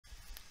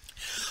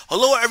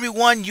Hello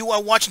everyone, you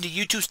are watching the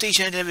YouTube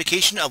station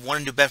identification of one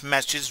of New Bedford,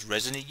 Massachusetts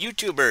resident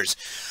YouTubers.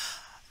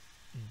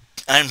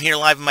 I'm here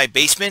live in my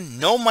basement.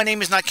 No, my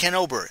name is not Ken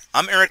Ober.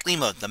 I'm Eric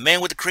Lima, the man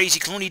with the crazy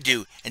Clooney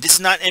do. And this is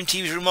not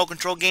MTV's remote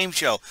control game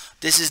show.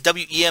 This is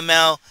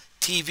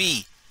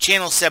WEML-TV,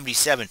 channel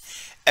 77,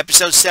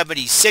 episode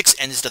 76,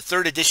 and it's the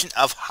third edition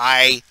of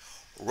High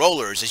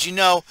Rollers. As you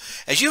know,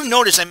 as you've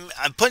noticed, I'm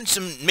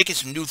making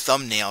some new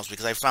thumbnails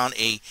because I found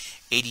a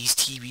 80s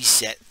TV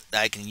set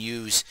that I can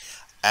use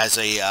as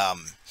a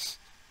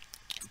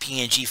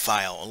PNG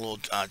file, a little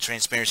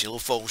transparency, a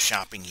little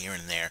photoshopping here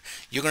and there.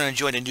 You're going to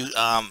enjoy the new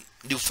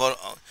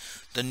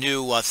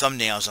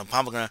thumbnails. I'm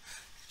probably going to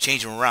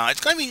change them around. It's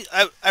going to be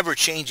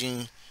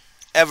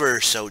ever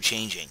so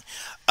changing.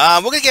 We're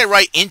going to get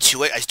right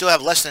into it. I still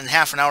have less than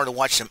half an hour to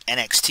watch some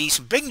NXT.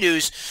 Some big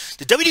news: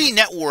 the WWE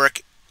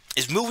Network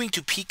is moving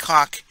to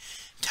Peacock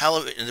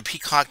television, the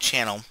Peacock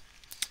channel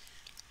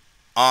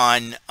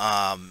on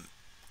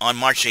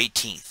March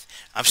 18th.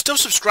 I'm still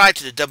subscribed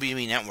to the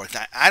WWE Network.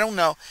 I don't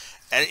know.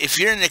 If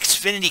you're an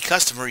Xfinity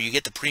customer, you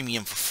get the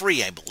premium for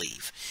free, I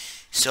believe.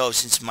 So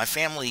since my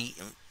family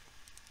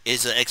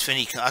is an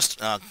Xfinity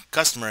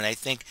customer, and I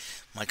think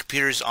my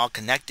computer is all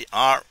connected,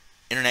 our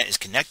internet is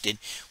connected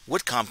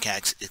with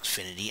Comcast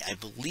Xfinity, I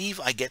believe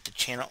I get the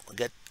channel,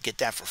 get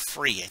that for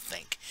free, I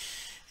think.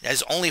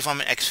 That's only if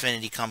I'm an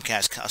Xfinity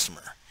Comcast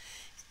customer.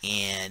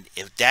 And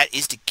if that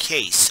is the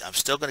case, I'm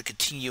still going to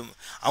continue.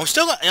 I'm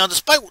still going to,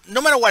 despite,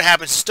 no matter what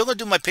happens, I'm still going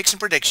to do my picks and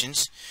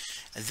predictions.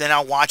 And then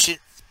I'll watch it.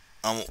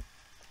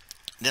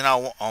 Then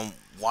I'll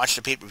watch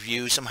the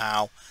pay-per-view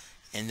somehow.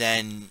 And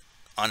then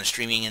on the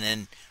streaming, and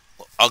then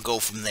I'll go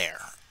from there.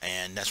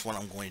 And that's what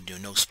I'm going to do.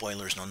 No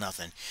spoilers, no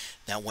nothing.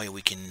 That way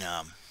we can,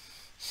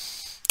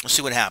 we'll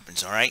see what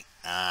happens, all right?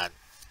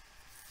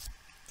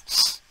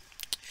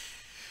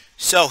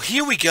 So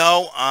here we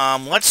go.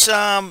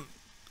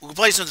 We'll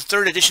play some of the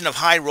third edition of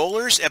High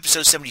Rollers,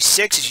 episode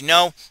 76. As you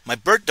know,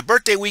 the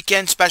birthday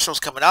weekend special is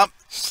coming up,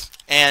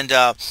 and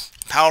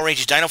Power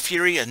Rangers Dino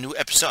Fury, a new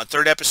episode, a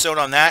third episode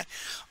on that.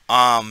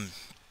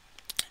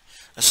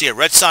 Let's see, a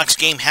Red Sox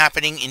game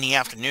happening in the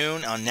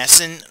afternoon on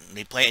Nesson.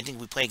 I think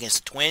we play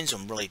against the Twins.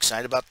 I'm really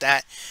excited about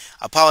that.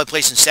 I'll probably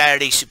play some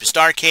Saturday Super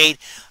Starcade.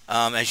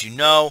 As you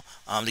know,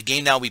 the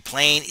game that I'll be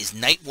playing is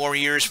Night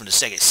Warriors from the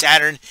Sega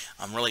Saturn.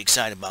 I'm really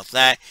excited about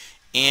that.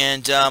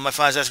 And my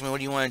father's asking me, what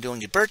do you want to do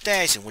on your birthday?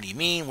 I said, what do you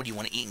mean? What do you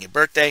want to eat on your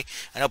birthday?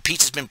 I know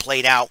pizza's been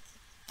played out.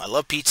 I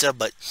love pizza,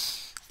 but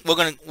we're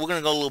gonna go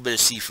a little bit of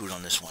seafood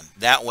on this one.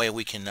 That way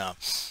we can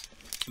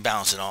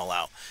balance it all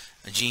out.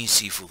 Gene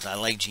Seafood. I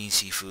like Gene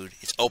Seafood.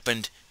 It's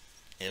opened.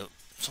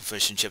 Some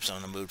fish and chips I'm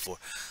in the mood for.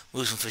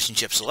 Move some fish and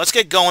chips. So let's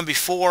get going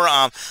before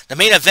the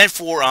main event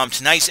for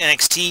tonight's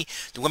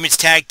NXT, the women's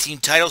tag team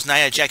titles.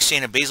 Nia Jax,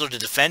 Shayna Baszler to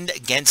defend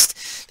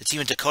against the team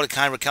of Dakota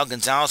Kai and Raquel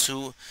Gonzalez,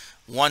 who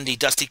won the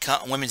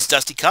women's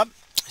Dusty Cup.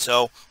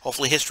 So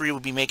hopefully history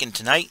will be making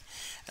tonight.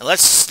 And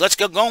let's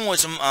get going with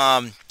some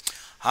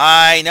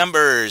high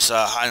numbers,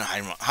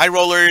 high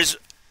rollers,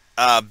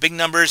 big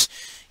numbers.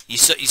 You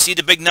see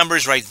the big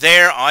numbers right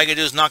there. All I gotta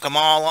do is knock them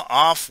all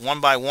off one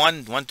by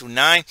one, 1 through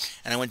 9,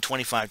 and I win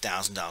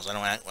 $25,000. I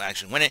don't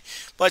actually win it,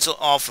 but it's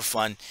all for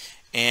fun.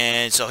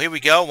 And so here we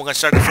go. We're going to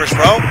start the first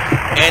row.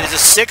 And it's a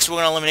 6. We're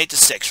going to eliminate the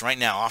 6 right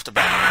now off the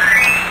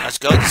bat. Let's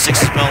go. The 6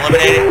 has been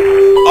eliminated.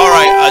 All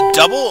right, a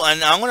double.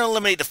 And I'm going to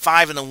eliminate the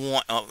 5 and the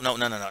 1. Oh, no.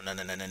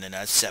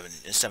 That's 7.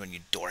 It's 7, you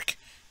dork.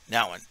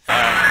 That one.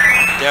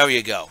 There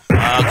you go.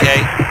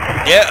 Okay.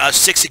 Yeah,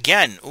 6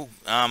 again. Ooh,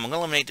 I'm going to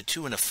eliminate the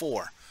 2 and the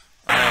 4.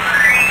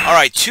 All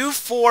right, 2,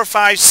 4,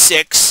 5,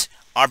 6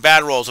 are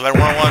bad rolls. If I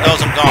want one of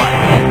those, I'm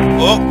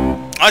gone.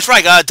 Oh, that's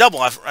right. Got a double.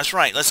 That's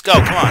right. Let's go.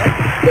 Come on.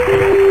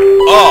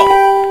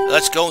 Oh,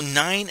 let's go.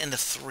 9 and the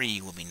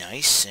 3 will be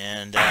nice.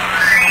 And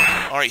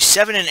all right,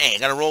 7 and 8.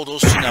 Gotta roll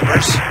those two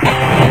numbers.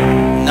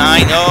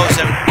 9. Oh,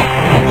 7.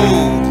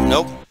 Ooh,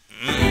 nope.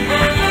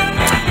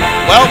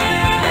 Well,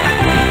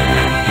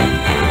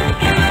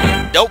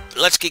 nope.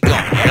 Let's get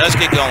going here. Let's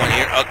get going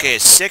here. Okay,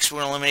 6. We're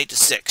gonna eliminate the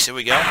 6. Here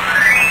we go.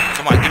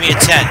 Come on, give me a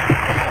 10.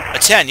 A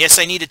 10. Yes,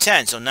 I need a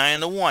 10. So 9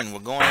 and the 1. We're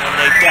going to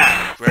eliminate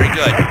that. Very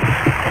good.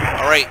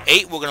 All right,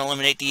 8. We're gonna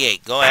eliminate the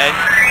 8. Go ahead.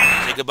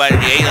 Say goodbye to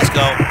the 8. Let's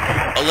go.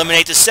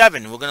 Eliminate the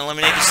 7. We're going to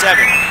eliminate the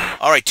 7.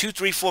 All right, 2,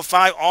 3, 4,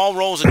 5. All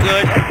rolls are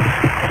good.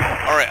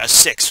 All right, a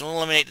 6. We'll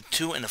eliminate the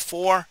 2 and the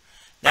 4.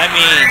 That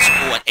means,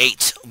 oh, an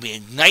 8. We'll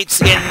be Knights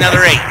to get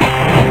another 8.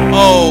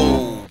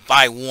 Oh,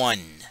 by 1.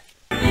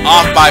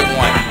 Off by 1.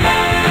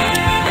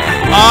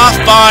 Off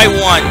by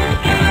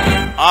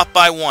 1. Off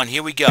by 1.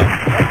 Here we go.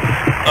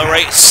 All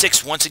right,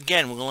 6. Once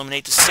again, we'll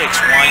eliminate the 6.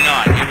 Why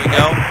not? Here we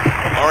go.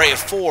 All right, a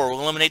 4.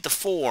 We'll eliminate the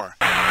 4.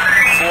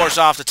 4's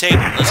off the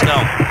table. Let's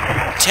go.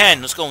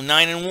 10. Let's go.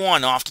 9 and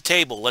 1 off the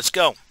table. Let's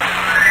go. 4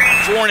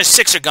 and a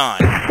 6 are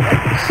gone.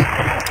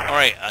 All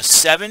right, a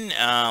 7.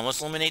 Let's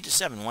eliminate the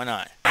 7. Why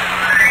not?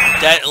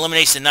 That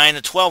eliminates the 9 and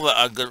the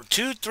 12.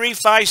 2, 3,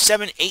 5,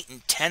 7, 8,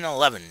 and 10,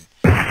 11.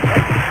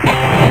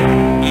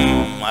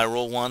 I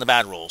roll one of the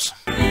bad rolls.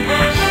 All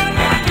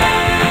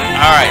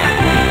right.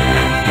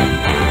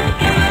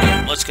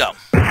 Let's go.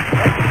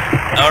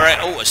 Alright,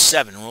 oh, a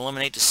 7. We'll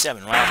eliminate the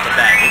 7 right off the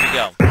bat. Here we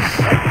go.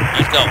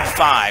 Let's go.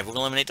 5. We'll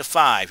eliminate the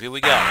 5. Here we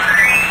go.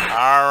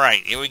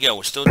 Alright, here we go.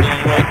 We're still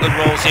doing good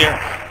rolls here.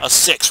 A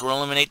 6. We'll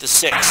eliminate the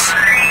 6.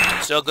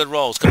 Still good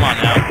rolls. Come on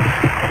now.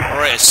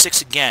 Alright, a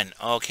 6 again.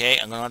 Okay,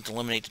 I'm going to have to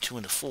eliminate the 2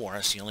 and the 4.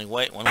 That's the only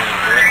way. One way to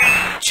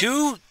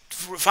do it. 2,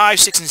 5,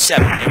 6, and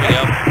 7. Here we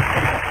go.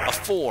 A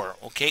 4.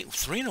 Okay,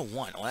 3 and a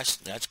 1. Oh,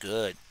 that's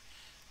good.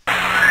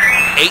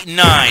 8 and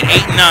 9.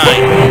 8 and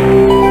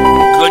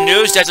 9. Good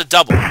news, that's a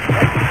double.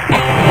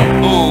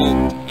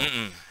 Ooh.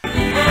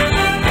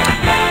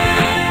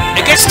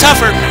 It gets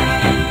tougher.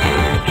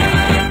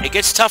 It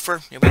gets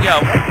tougher. Here we go.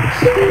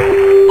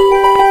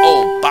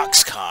 Oh,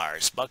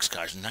 boxcars.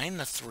 Boxcars. 9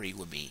 to 3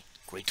 would be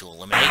great to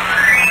eliminate.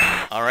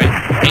 Alright.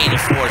 8 to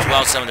 4 as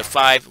well. 7 to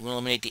 5. We'll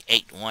eliminate the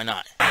 8. Why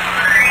not?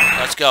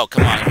 Let's go.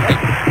 Come on.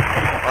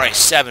 Alright,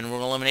 7. We're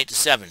going to eliminate the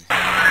 7.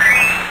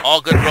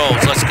 All good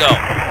rolls. Let's go.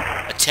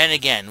 A 10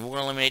 again. We're going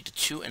to eliminate the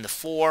 2 and the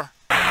 4.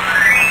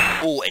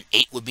 Oh, an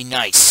 8 would be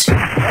nice.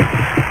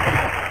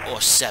 Oh,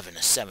 a 7.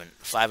 A 7.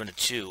 5 and a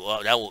 2.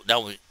 Oh,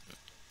 that would...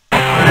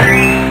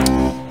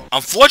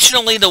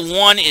 Unfortunately, the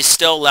 1 is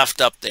still left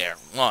up there.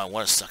 Oh,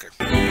 what a sucker.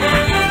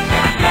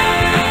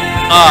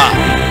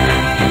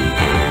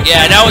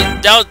 Yeah,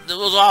 that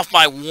was off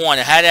by 1.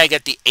 Had I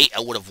got the 8, I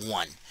would have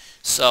won.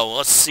 So,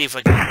 let's see if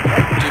I can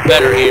do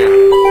better here.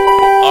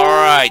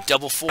 Alright,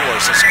 double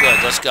 4s. That's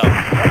good. Let's go.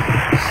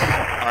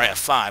 Alright, a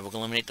 5. We're going to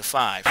eliminate the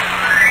 5.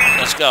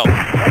 Let's go.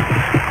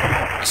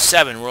 A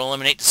 7. We'll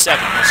eliminate the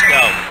 7. Let's go.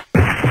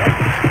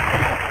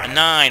 A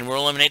 9.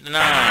 We'll eliminate the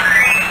 9.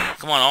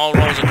 Come on, all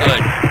rolls are good.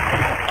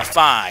 A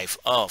 5.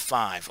 Oh,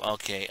 5.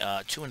 Okay,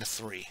 2 and a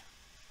 3.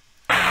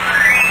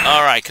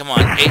 Alright, come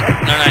on. 8. No,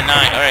 9,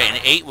 9. Alright, and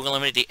 8. We're going to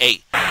eliminate the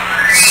 8.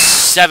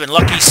 7.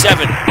 Lucky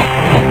 7.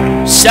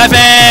 7!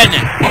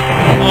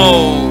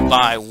 Oh,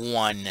 by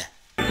 1.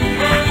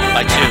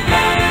 By 2.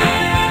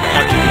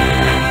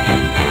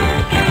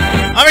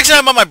 I'm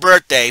excited about my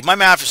birthday. My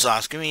math is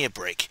off. Give me a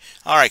break.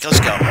 Alright, let's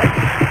go.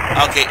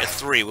 Okay, a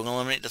 3. We're going to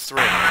eliminate the 3.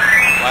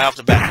 Right off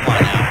the bat. Come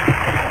on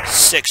now.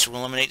 6.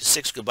 We'll eliminate the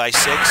 6. Goodbye,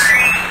 6.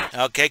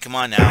 Okay, come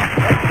on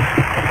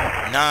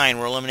now. 9.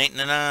 We're eliminating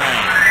the 9.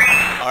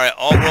 Alright,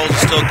 all rolls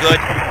are still good.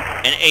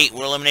 And 8.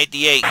 We'll eliminate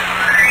the 8.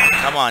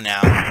 Come on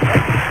now.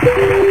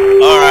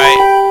 Alright.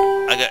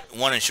 I got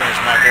 1 insurance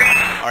marker.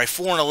 Alright,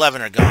 4 and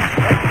 11 are gone.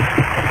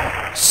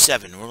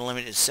 7. We're going to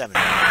eliminate the 7.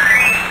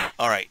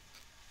 Alright.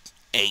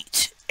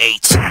 8.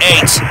 8.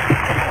 8.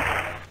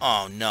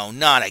 Oh, no.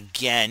 Not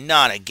again.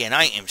 Not again.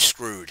 I am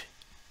screwed.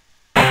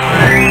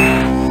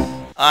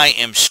 I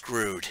am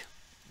screwed.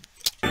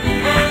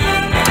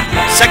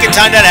 Second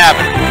time that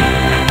happened.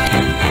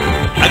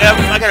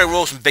 I gotta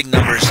roll some big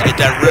numbers to get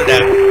that rid of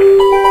that.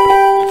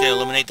 Okay,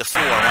 eliminate the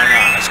 4. Why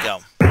not? Let's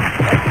go.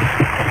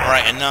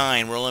 Alright, a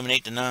 9. We'll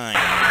eliminate the 9.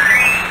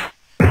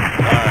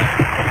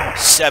 Alright.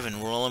 7.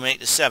 We'll eliminate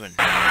the 7.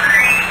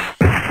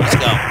 Let's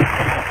go.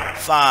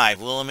 5.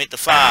 We'll eliminate the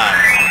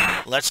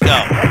 5. Let's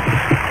go.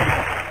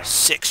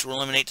 6. We'll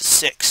eliminate the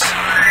 6.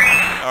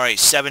 Alright,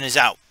 7 is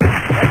out.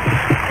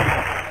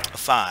 A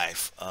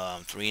 5.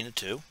 3 and a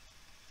 2.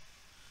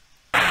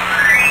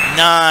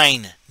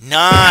 9.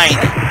 9.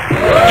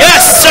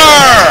 Yes, sir!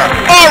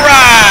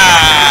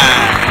 Alright!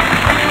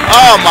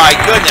 Oh, my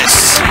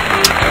goodness.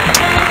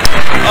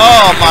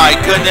 Oh, my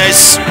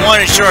goodness.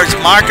 1 insurance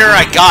marker.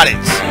 I got it.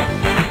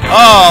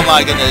 Oh,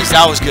 my goodness.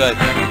 That was good.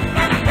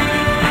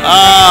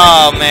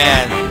 Oh,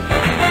 man.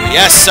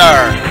 Yes,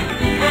 sir.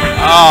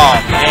 Oh,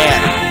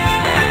 man.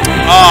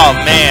 Oh,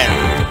 man.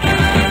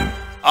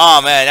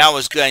 Oh, man. That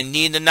was good. I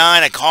need the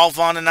 9. I called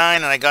on the 9,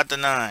 and I got the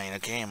 9.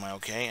 Okay, am I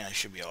okay? I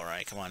should be all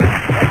right. Come on now.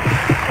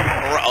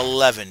 Or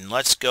 11.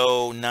 Let's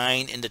go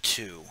 9 into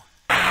 2.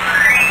 All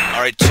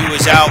right, 2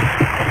 is out.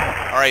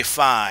 All right,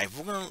 5.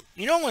 We're gonna,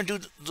 I'm gonna do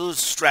the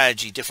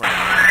strategy different.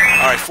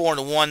 All right, 4 and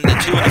the 1, the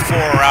 2 and the 4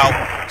 are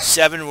out.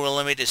 7, we'll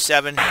eliminate the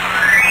 7.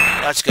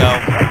 Let's go.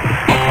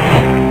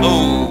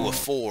 Oh, a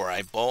 4.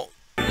 I bolt.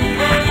 All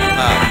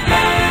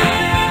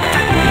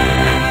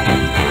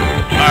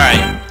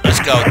right, let's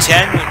go.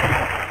 10.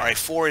 All right,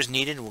 4 is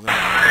needed. We're gonna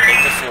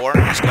eliminate the 4.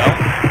 Let's go.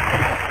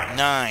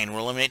 9.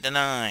 We'll eliminate the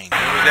 9. Here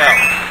we go.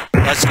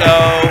 Let's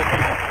go.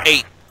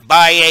 8.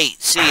 Bye,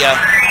 8. See ya.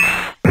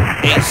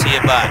 8. See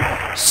ya,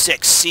 bye.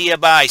 6. See ya,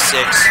 bye, 6.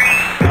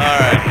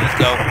 Alright, let's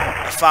go.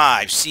 A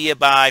 5. See ya,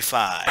 bye,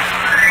 5.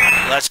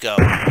 Let's go.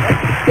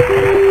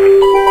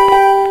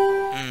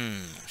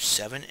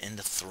 7 and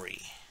the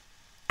 3.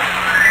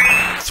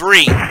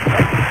 3.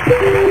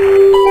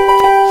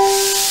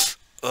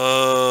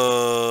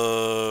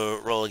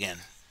 Roll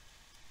again.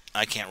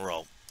 I can't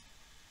roll.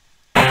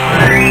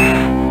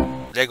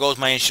 There goes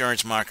my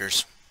insurance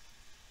markers.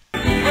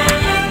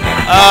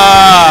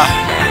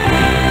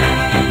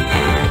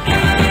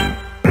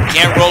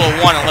 Can't roll a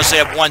 1 unless I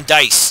have 1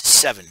 dice.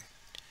 7.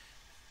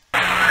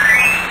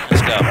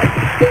 Let's go.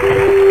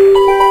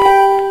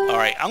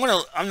 Alright,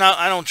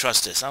 I don't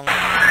trust this.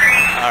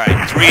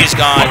 Alright, 3 is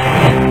gone.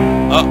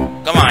 Oh,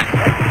 come on.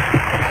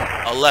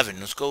 11.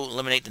 Let's go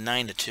eliminate the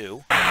 9 to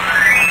 2.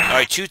 All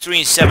right, 2, 3,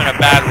 and 7 are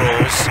bad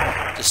rolls.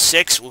 The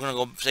 6, we're going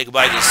to go say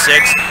goodbye to the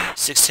 6.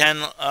 6,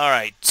 10, all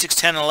right. 6,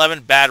 10,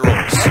 11, bad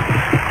rolls.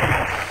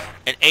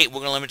 And 8, we're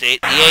going to limit to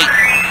 8. The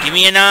 8, give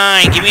me a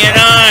 9. Give me a 9.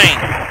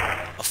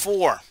 A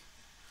 4.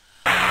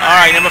 All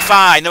right, number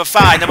 5, number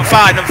 5, number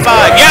 5, number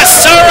 5. Yes,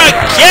 sir,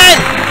 again.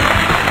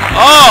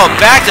 Oh,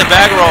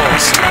 back-to-back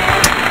rolls.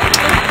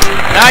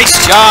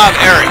 Nice job,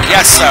 Eric.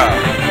 Yes, sir.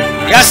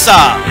 Yes,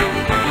 sir.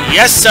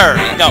 Yes, sir.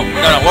 No.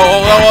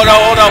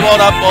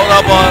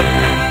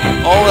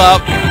 Hold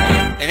up.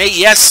 And 8,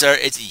 yes, sir.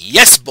 It's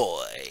yes,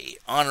 boy.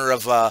 Honor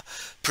of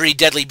Pretty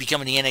Deadly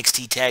becoming the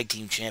NXT Tag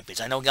Team Champions.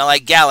 I know a guy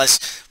like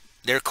Gallus,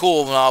 they're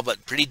cool and all,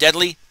 but Pretty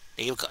Deadly,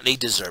 they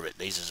deserve it.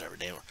 They deserve it.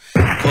 They were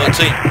cool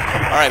team.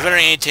 All right,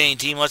 veteran entertaining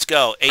team. Let's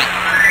go. 8.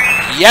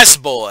 Yes,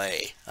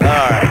 boy. All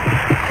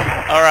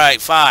right. All right,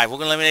 5. We're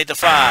gonna eliminate the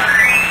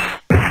 5.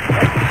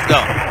 Let's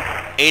go.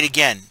 8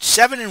 again.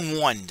 7 and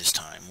 1 this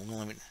time. We're gonna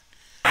eliminate.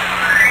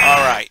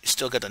 All right.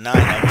 Still got the 9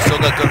 up. Still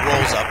got good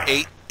rolls up.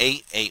 8,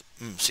 8, 8.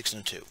 6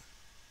 and 2.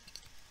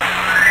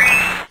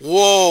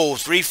 Whoa.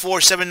 3,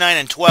 4, 7, 9,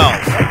 and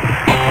 12.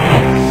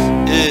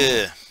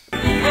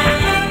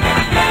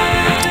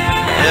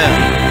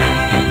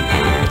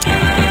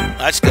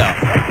 Let's go.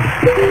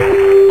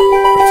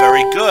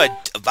 Very good.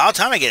 About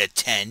time I get a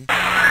 10. So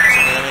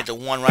I'm going to eliminate the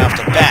 1 right off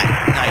the bat.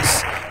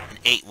 Nice. An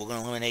 8. We're going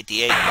to eliminate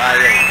the 8 by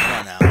 8. Come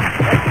on now.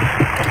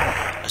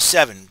 A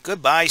 7.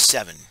 Goodbye,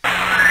 7.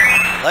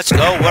 Let's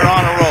go. We're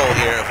on a roll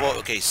here.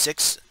 Okay,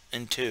 6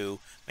 and 2.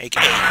 Make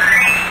 8.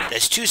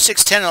 That's 2,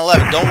 6, 10, and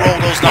 11. Don't roll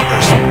those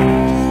numbers.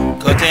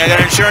 Good thing I got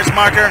an insurance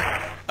marker.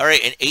 All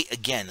right, and 8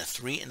 again. The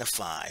 3 and the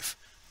 5.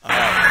 All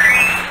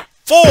right.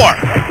 4. 4.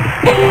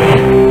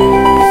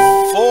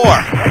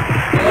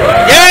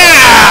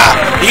 Yeah!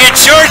 The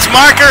insurance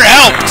marker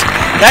helped.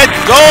 That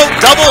gold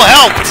double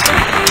helped.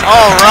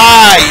 All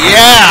right,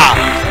 yeah.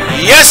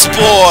 Yes,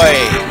 boy.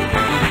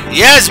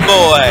 Yes,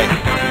 boy.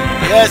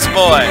 Yes,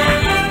 boy.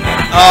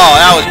 Oh,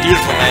 that was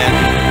beautiful, man.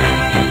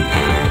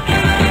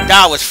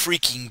 That was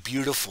freaking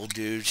beautiful,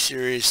 dude.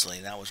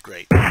 Seriously, that was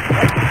great.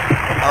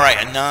 All right,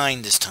 a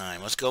 9 this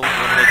time. Let's go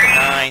eliminate the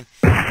 9.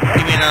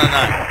 Give me another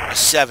 9. A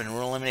 7.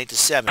 We'll eliminate the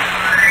 7.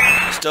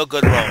 Still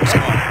good rolls.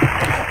 Come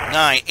on.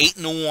 9, 8,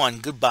 and a 1.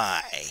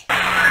 Goodbye.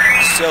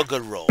 Still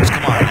good rolls.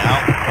 Come on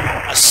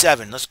now. A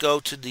 7. Let's go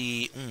to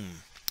the...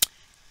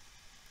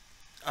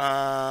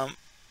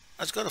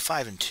 let's go to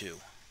 5 and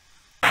 2.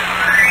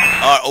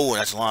 Oh,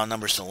 that's a lot of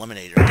numbers to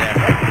eliminate right there.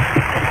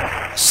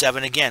 A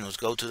 7 again. Let's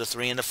go to the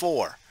 3 and the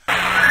 4.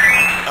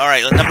 All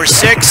right, number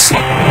 6.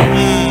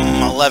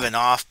 11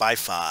 off by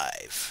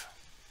 5.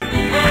 All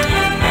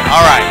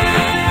right.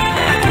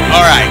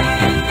 All right.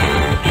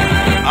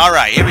 All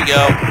right, here we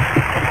go.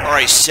 All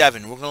right,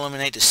 7. We're going to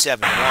eliminate the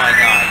 7. Why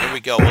not? Here we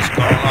go. What's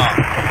going on?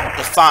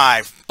 The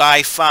 5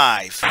 by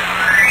 5.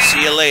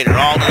 See you later.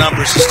 All the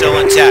numbers are still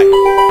intact.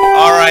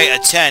 All right, a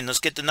 10. Let's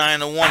get the 9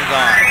 and the 1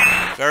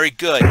 gone. Very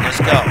good. Let's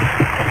go.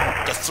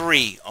 The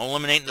 3.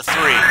 Eliminating the 3.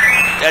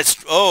 That's...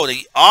 Oh,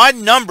 the odd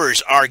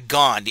numbers are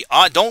gone. The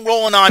odd... Don't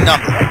roll an odd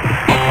number.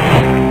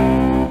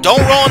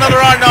 Don't roll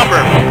another odd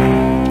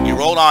number. You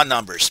rolled odd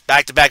numbers.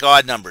 Back-to-back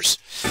odd numbers.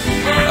 All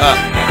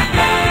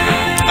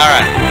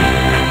right.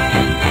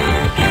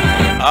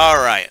 All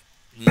right.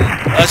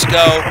 Let's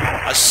go.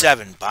 A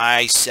 7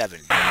 by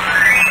 7.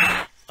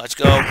 Let's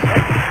go.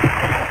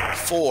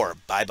 4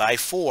 by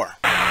 4.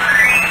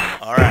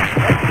 All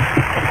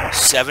right.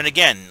 7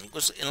 again.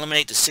 Let's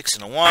eliminate the 6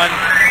 and the 1.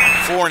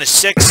 4 and a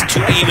 6.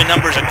 2 even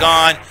numbers are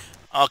gone.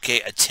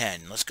 Okay, a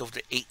 10. Let's go for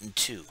the 8 and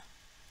 2.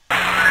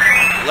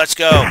 Let's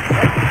go.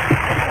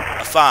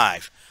 A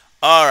 5.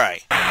 All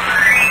right.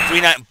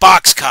 3, 9.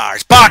 Box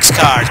cars. Box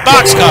cars.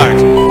 Box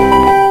cars.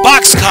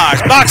 Box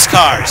cars. Box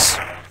cars.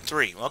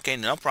 3. Okay,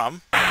 no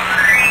problem.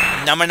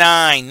 Number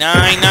 9.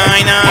 9,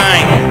 9,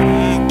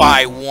 9.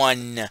 By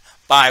 1.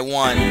 By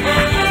 1.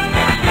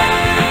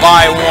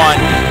 By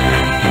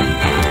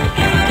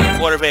 1.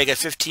 Quarterback at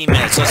 15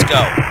 minutes. Let's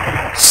go.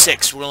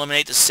 6. We'll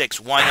eliminate the 6.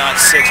 Why not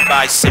 6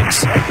 by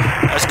 6?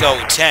 Let's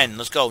go. 10.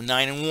 Let's go.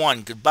 9 and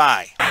 1.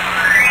 Goodbye.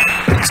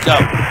 Let's go.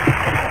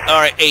 All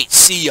right. 8.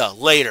 See ya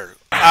later.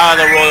 Out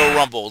of the Royal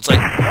Rumble. It's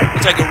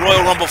like a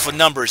Royal Rumble for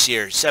numbers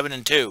here. 7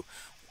 and 2.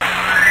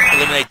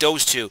 Eliminate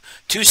those 2.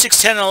 2,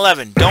 6, 10, and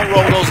 11. Don't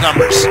roll those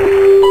numbers.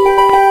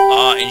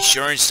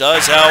 Insurance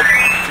does help.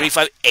 3,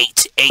 5,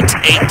 8. 8,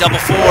 8, double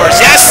 4s.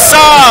 Yes, sir!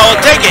 I'll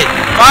take it.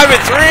 5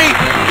 and 3.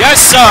 Yes,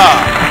 sir.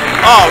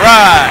 All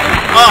right.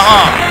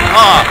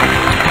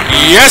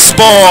 Yes,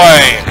 boy.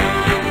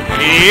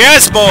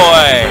 Yes,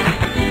 boy.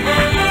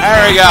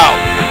 There we go.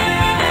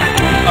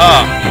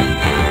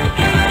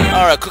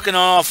 All right, cooking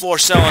on all 4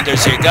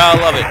 cylinders here.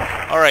 Gotta love it.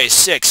 All right,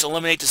 6.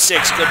 Eliminate the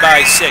 6.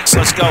 Goodbye, 6.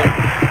 Let's go.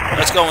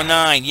 Let's go with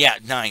 9. Yeah,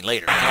 9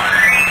 later. Come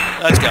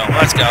on. Let's go.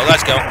 Let's go.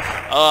 Let's go.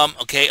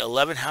 Okay,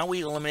 11. How are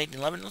we eliminating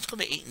 11? Let's go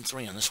to 8 and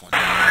 3 on this one. All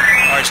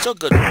right, still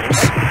good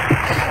rolls.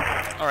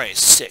 All right,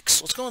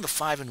 6. Let's go into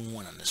 5 and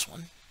 1 on this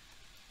one.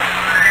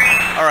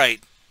 All right.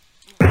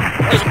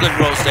 There's some good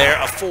rolls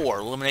there. A 4.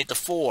 Eliminate the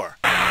 4.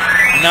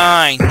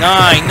 9, 9,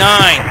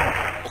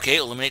 9. Okay,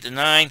 eliminate the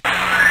 9.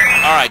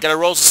 Alright, gotta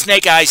roll some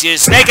snake eyes here.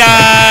 Snake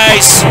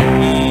eyes!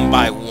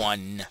 By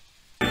 1.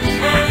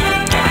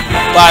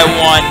 By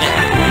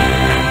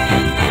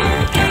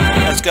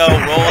 1. Let's go.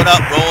 Roll it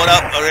up, roll it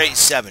up. Alright,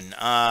 7.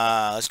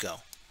 Let's go.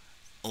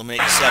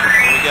 Eliminate 7.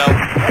 Here we go.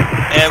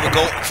 And we're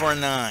going for a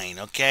 9.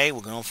 Okay,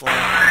 we're going for a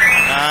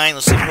 9.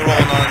 Let's see if we're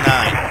rolling on a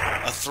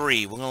 9. A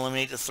 3. We're going to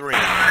eliminate the 3.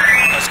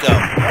 Let's go.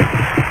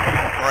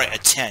 Alright, a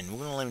 10. We're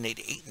going to eliminate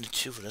the 8 and the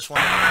 2 for this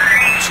one.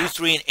 2,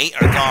 3, and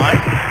 8 are gone.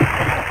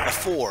 A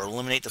 4.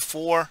 Eliminate the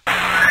 4. Ooh,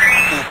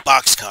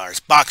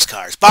 boxcars.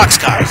 Boxcars.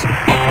 Boxcars.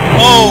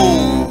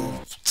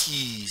 Oh!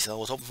 Jeez, I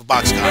was hoping for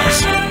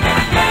boxcars.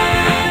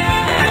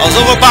 I was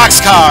hoping for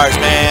boxcars,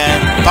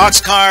 man.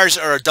 Boxcars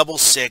are a double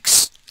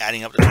 6,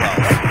 adding up to 12.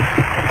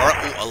 Or,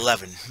 ooh,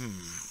 11.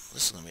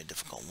 This is going to be a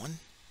difficult one.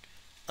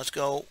 Let's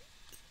go.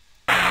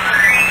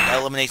 That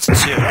eliminates a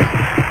 2.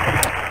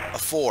 A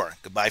 4.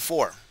 Goodbye,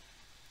 4.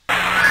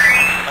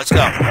 Let's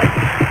go.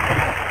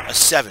 A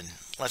 7.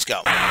 Let's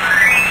go.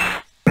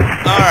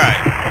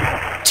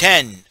 Alright.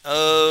 10.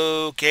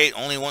 Okay,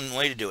 only one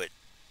way to do it.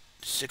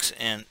 6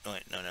 and...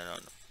 Wait, no.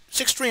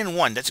 6, 3, and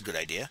 1. That's a good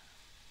idea.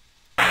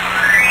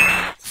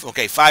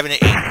 Okay, 5 and an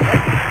 8.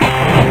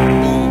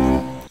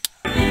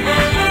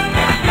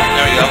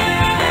 There we go.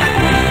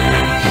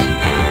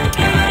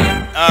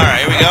 Alright,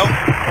 here we go.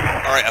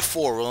 Alright, a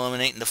 4. We're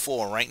eliminating the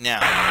 4 right now.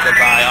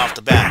 Goodbye off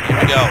the bat. Here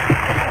we go.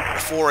 A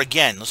 4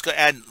 again. Let's go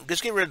add...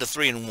 Let's get rid of the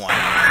 3 and 1.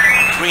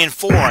 3 and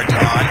 4 are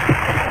gone.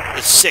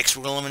 The 6.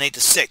 We're going to eliminate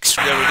the 6.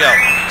 There we go.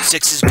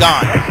 6 is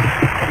gone.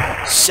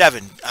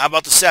 7. How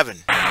about the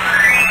 7?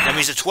 That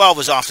means the 12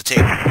 is off the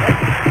table.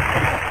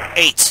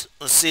 8.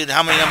 Let's see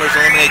how many numbers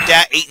eliminate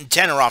that. 8 and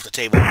 10 are off the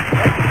table. Ooh,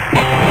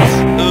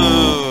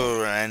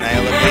 and I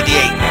eliminate the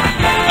 8.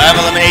 I've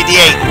eliminated the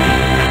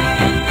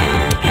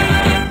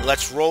 8.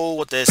 Let's roll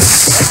with this.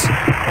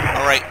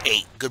 Alright,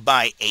 8.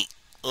 Goodbye, 8.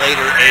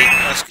 Later, 8.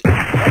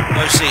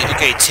 Let's see.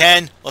 Okay,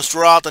 10. Let's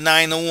draw out the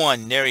 9 and the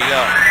 1. There you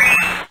go.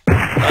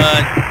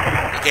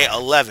 Okay,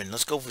 11.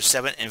 Let's go for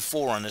 7 and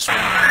 4 on this one.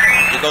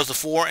 Here goes the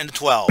 4 and the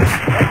 12.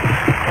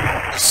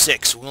 The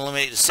 6. We're going to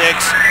eliminate the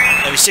 6.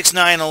 Maybe 6,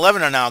 9, and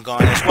 11 are now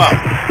gone as well.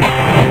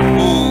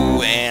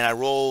 Ooh, and I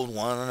rolled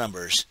one of the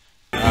numbers.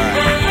 Alright.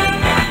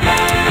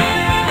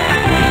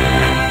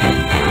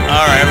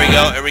 Alright, here we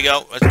go. Here we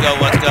go. Let's go.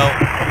 Let's go.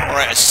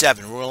 Alright, a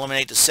 7. We'll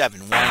eliminate the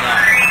 7. Why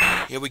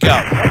not? Here we go.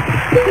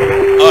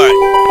 Alright.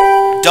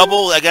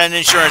 Double. I got an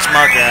insurance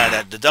marker out of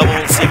that. The double.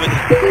 See if we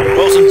can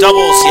roll some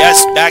doubles.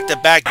 Yes,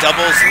 back-to-back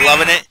doubles.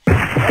 Loving it.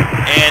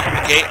 And,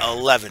 okay,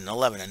 11.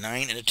 11. A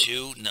 9 and a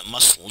 2. That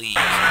must leave.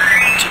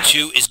 The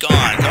 2 is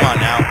gone. Come on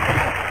now.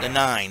 The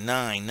 9.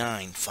 9,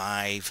 9.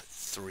 5,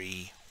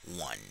 3,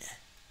 1.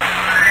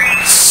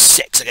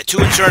 6. I got 2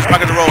 insurance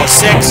markers to roll a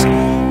 6.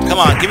 Come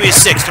on, give me a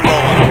 6 to roll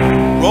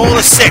on. Roll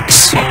a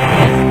 6.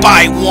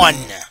 By 1.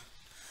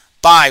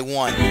 By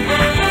 1.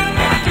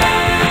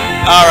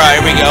 Alright,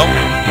 here we go.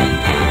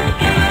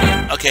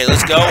 Okay,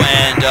 let's go.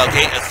 And,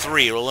 okay, a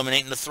 3. We're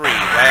eliminating the 3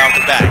 right off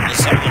the bat.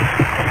 Let's see.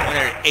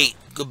 We're 8.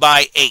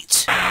 Goodbye,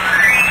 8.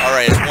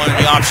 Alright, it's one of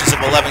the options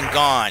of 11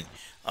 gone.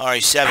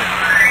 Alright, 7.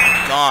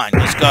 Gone.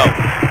 Let's go.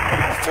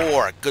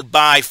 4.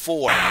 Goodbye,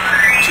 4.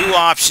 2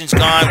 options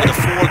gone with a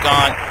 4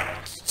 gone.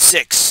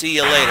 6. See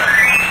you later.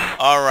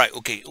 Alright,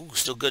 okay. Ooh,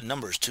 still good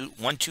numbers. 2,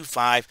 1, 2,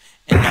 5,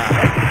 and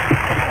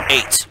 9.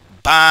 8.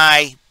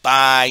 Bye,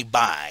 bye,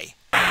 bye.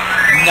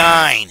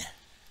 9.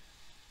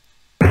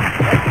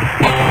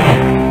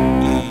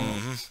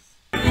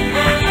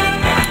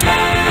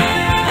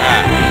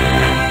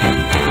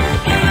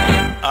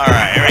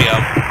 Alright, here we go.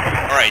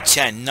 Alright,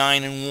 10,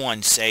 9, and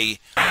 1. Say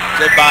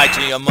goodbye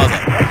to your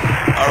mother.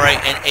 Alright,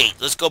 and 8.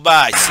 Let's go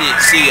by.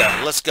 See ya.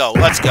 Let's go.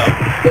 Let's go.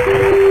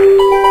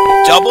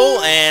 Double,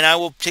 and I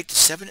will take the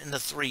 7 and the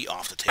 3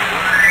 off the table.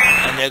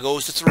 And there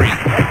goes the 3.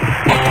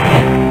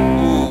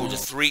 Ooh, the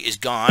 3 is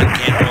gone.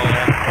 Can't roll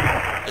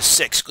that. The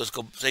 6. Let's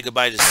go say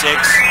goodbye to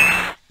 6.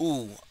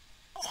 Ooh.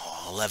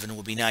 Oh, 11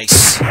 would be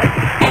nice.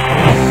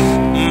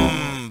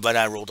 But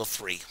I rolled a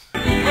 3.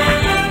 Roll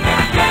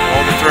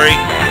the 3.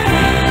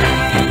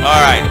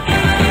 Alright.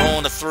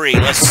 Rolling the 3.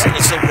 Let's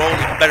roll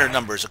the better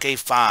numbers. Okay,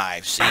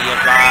 5. See ya,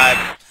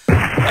 5.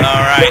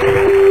 Alright.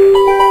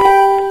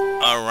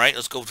 Alright,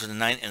 let's go to the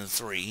 9 and the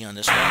 3 on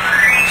this one.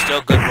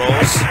 Still good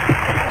rolls.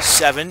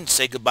 7.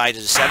 Say goodbye to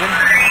the 7.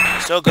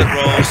 Still good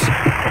rolls.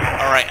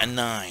 Alright, a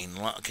 9.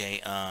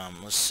 Okay,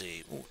 let's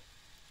see. Ooh,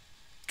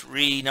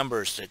 3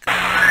 numbers.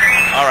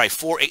 Alright,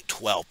 4, 8,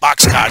 12.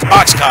 Boxcars,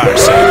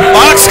 boxcars.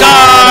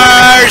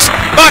 Boxcars!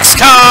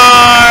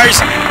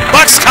 Boxcars!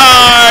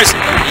 Boxcars!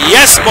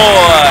 Yes,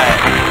 boy!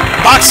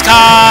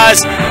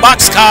 Boxcars!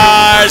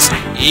 Boxcars!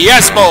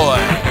 Yes, boy!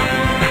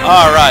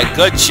 Alright,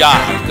 good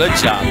job. Good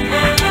job.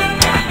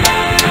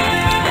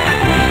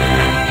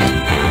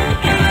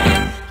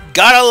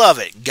 Gotta love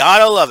it.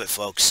 Gotta love it,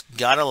 folks.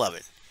 Gotta love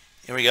it.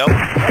 Here we go.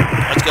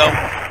 Let's go.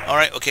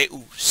 Alright, okay.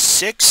 Ooh,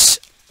 6.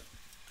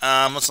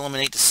 Let's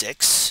eliminate the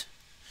 6.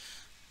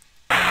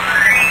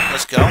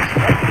 Let's go.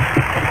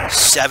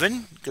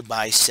 7.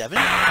 Goodbye, 7.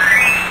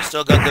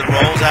 Still got good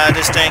rolls out of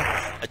this thing.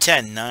 A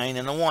 10, 9,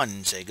 and a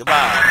 1. Say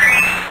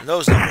goodbye.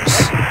 Those numbers.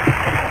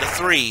 The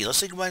 3. Let's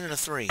say goodbye to the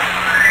 3.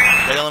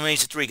 That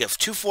eliminates the 3. Got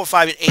 2, 4,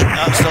 5, and 8.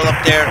 Still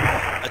up there.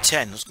 A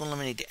 10. Let's go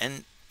eliminate the 8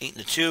 and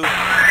the 2.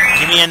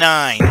 Give me a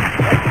 9.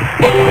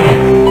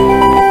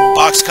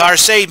 Boxcar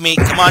saved me.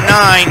 Come on,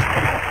 9.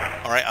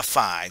 Alright, a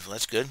 5.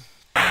 That's good.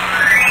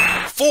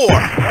 4.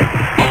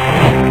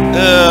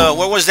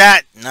 What was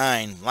that?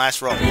 9.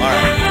 Last roll.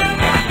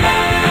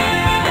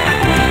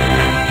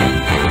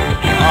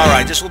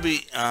 Alright, this will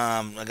be,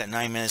 I got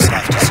 9 minutes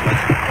left. Just so I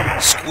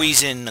can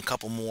squeeze in a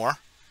couple more.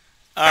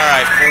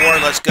 Alright,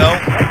 4. Let's go.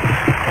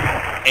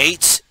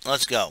 8.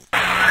 Let's go.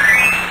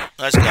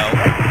 Let's go.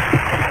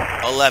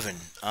 11.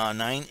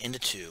 9 into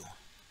 2.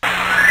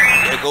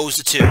 There goes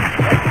the 2.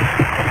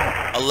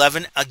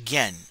 11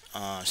 again.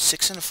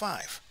 6 and a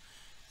 5.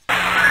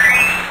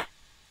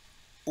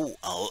 Ooh,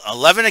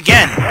 11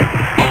 again.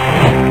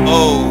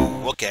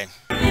 Oh, okay.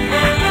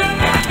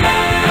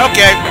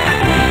 Okay.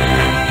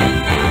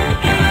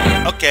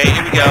 Okay,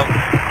 here we go.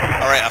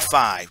 Alright, a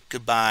 5.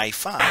 Goodbye,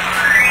 5.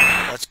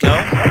 Let's go.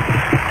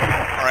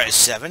 Alright, a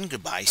 7.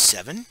 Goodbye,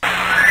 7.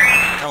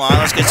 Come on,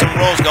 let's get some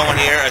rolls going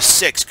here. A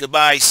 6.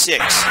 Goodbye,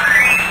 6.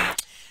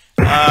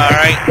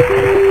 Alright.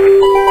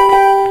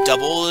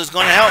 Double is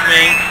going to help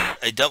me.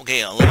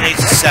 Okay,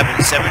 eliminates a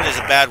 7. 7 is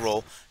a bad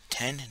roll.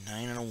 10,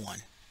 9, and a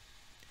 1.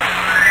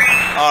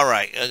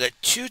 Alright, I got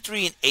 2,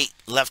 3, and 8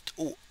 left.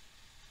 Ooh,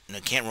 and I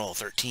can't roll a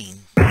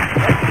 13.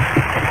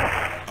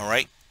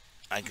 Alright,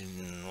 I can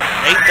roll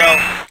an 8 though.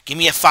 Give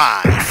me a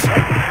 5.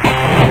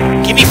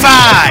 Give me 5!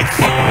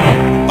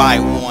 By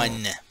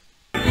 1.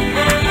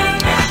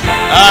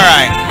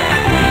 Alright.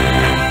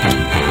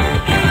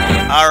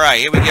 Alright,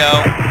 here we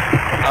go.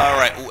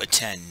 Alright, ooh, a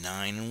 10,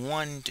 9, and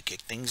 1 to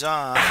kick things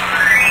off.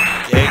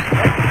 Okay.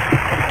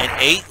 An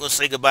 8, let's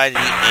say goodbye to the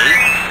 8.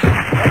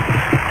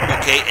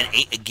 Okay, an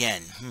 8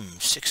 again.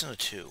 6 and a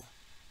 2. 2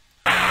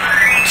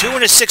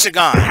 and a 6 are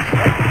gone.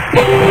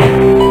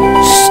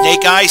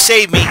 Snake Eye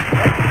saved me.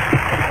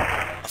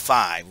 A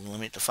 5. We'll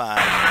limit to 5.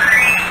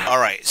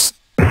 Alright.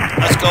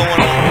 Let's go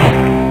one.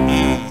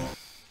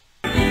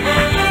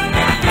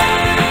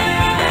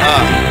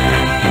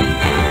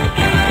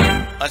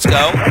 Let's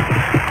go.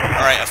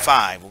 Alright, a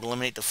 5. We'll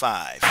eliminate the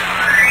 5.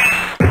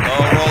 Go,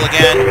 roll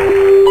again.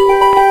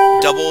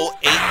 Double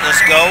 8.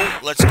 Let's go.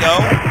 Let's go.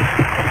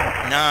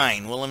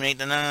 9. We'll eliminate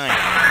the 9.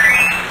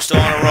 We're still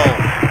on a roll.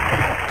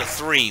 The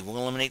 3. We'll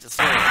eliminate the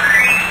 3.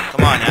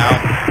 Come on now.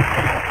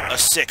 A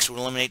 6.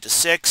 We'll eliminate the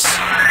 6.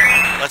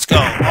 Let's go.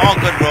 All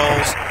good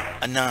rolls.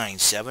 A 9.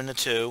 7 to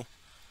 2.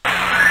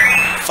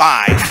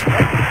 5.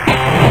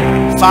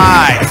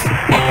 5.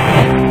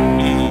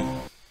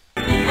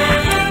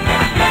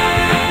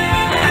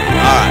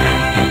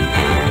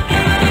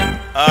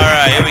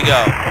 Alright, here we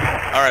go.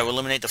 Alright, we'll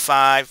eliminate the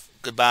 5.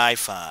 Goodbye,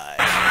 5.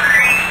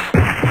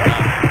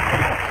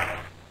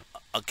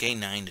 Okay,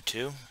 9 to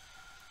 2.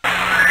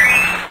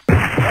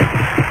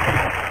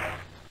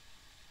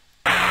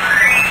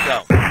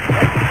 Go.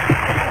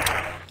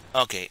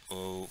 Okay,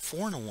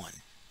 4 and a 1.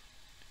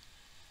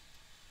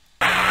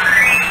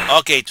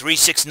 Okay, 3,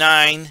 6,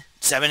 9,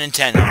 7, and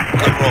 10. Good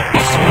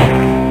rolls.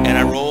 And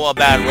I roll a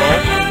bad roll.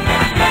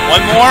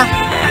 One more.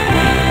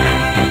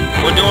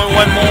 We're doing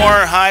one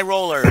more high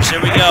rollers.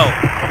 Here we go.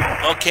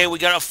 Okay, we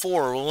got a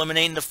 4. We're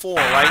eliminating the 4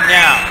 right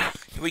now.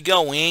 Here we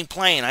go. We ain't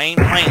playing. I ain't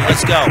playing.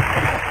 Let's go.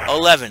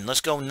 11.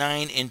 Let's go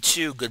 9 and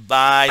 2.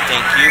 Goodbye.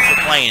 Thank you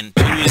for playing.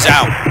 2 is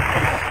out.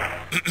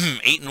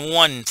 8 and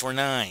 1 for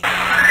 9.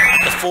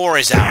 The 4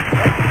 is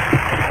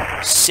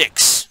out.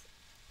 6.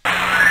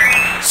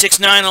 6,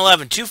 9,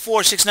 11. 2,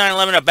 4, 6, 9,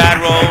 11 are bad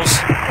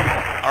rolls.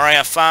 Alright,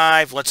 a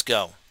 5. Let's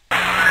go.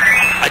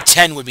 A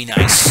 10 would be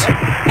nice.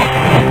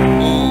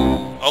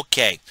 Ooh,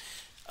 okay.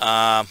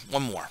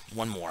 One more.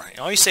 One more. I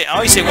always say one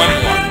more.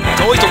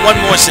 It's always the one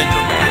more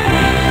syndrome.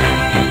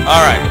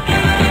 Alright.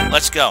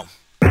 Let's go.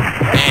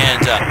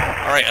 And,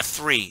 alright, a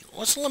 3.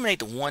 Let's eliminate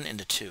the 1 and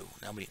the 2.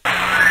 That'll be...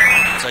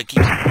 So I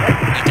keep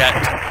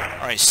that.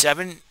 Alright,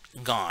 7,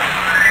 gone.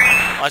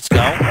 Let's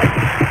go.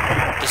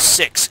 The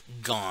 6,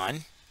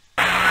 gone.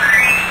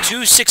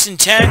 2, 6, and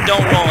 10,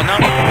 don't roll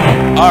enough.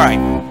 Alright,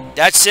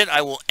 that's it.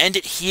 I will end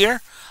it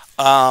here.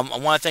 I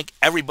want to thank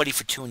everybody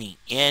for tuning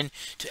in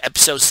to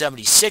episode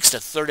 76, the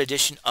 3rd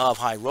edition of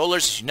High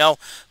Rollers. As you know,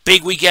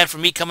 big weekend for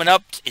me coming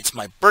up. It's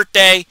my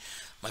birthday.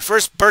 My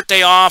first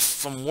birthday off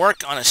from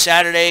work on a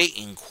Saturday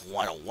in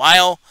quite a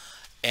while.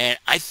 And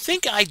I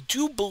think,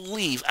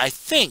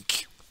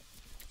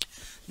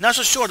 not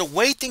so sure, the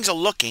way things are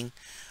looking,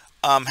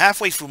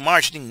 halfway through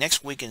March, I think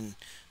next week and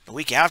the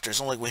week after, it's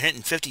only like we're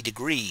hitting 50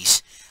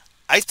 degrees.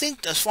 I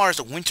think as far as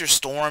the winter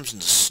storms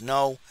and the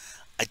snow,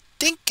 I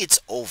think it's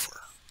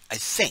over. I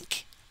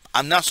think.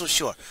 I'm not so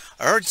sure.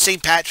 I heard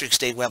St. Patrick's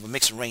Day we'll have a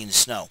mix of rain and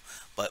snow,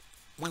 but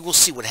we will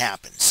see what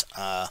happens.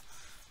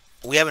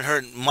 We haven't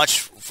heard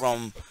much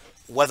from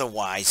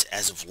weather-wise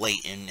as of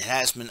late, and it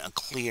has been a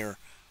clear,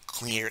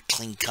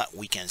 clean-cut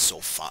weekend so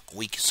far.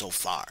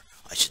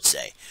 I should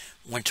say,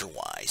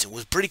 winter-wise. It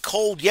was pretty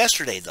cold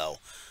yesterday, though.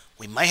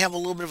 We might have a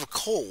little bit of a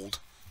cold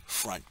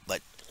front.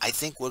 But I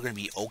think we're going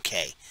to be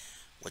okay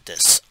with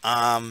this.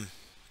 I'm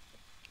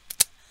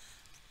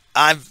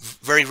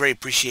very, very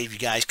appreciative you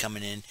guys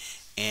coming in.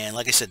 And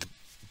like I said, the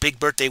big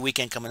birthday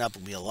weekend coming up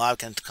will be a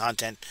lot of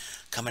content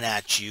coming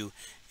at you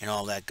and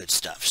all that good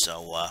stuff.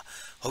 So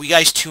hope you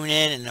guys tune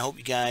in, and hope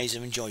you guys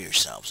enjoy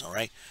yourselves, all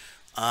right?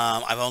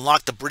 I've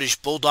unlocked the British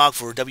Bulldog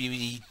for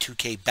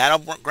WWE2K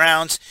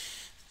Battlegrounds.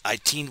 I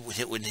teamed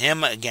with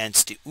him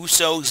against the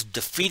Usos,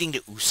 defeating the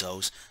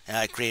Usos, and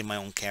I created my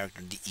own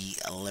character, the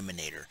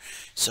Eliminator.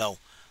 So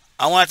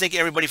I want to thank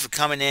everybody for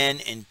coming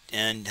in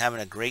and having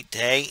a great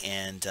day,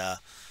 and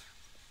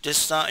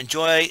just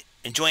enjoy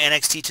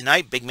NXT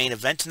tonight. Big main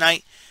event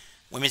tonight.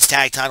 Women's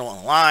tag title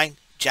on the line.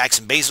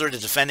 Jackson Baszler to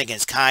defend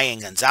against Kai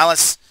and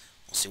Gonzalez.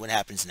 We'll see what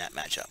happens in that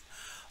matchup.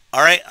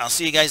 All right, I'll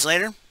see you guys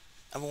later.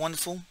 Have a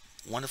wonderful,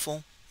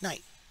 wonderful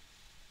night.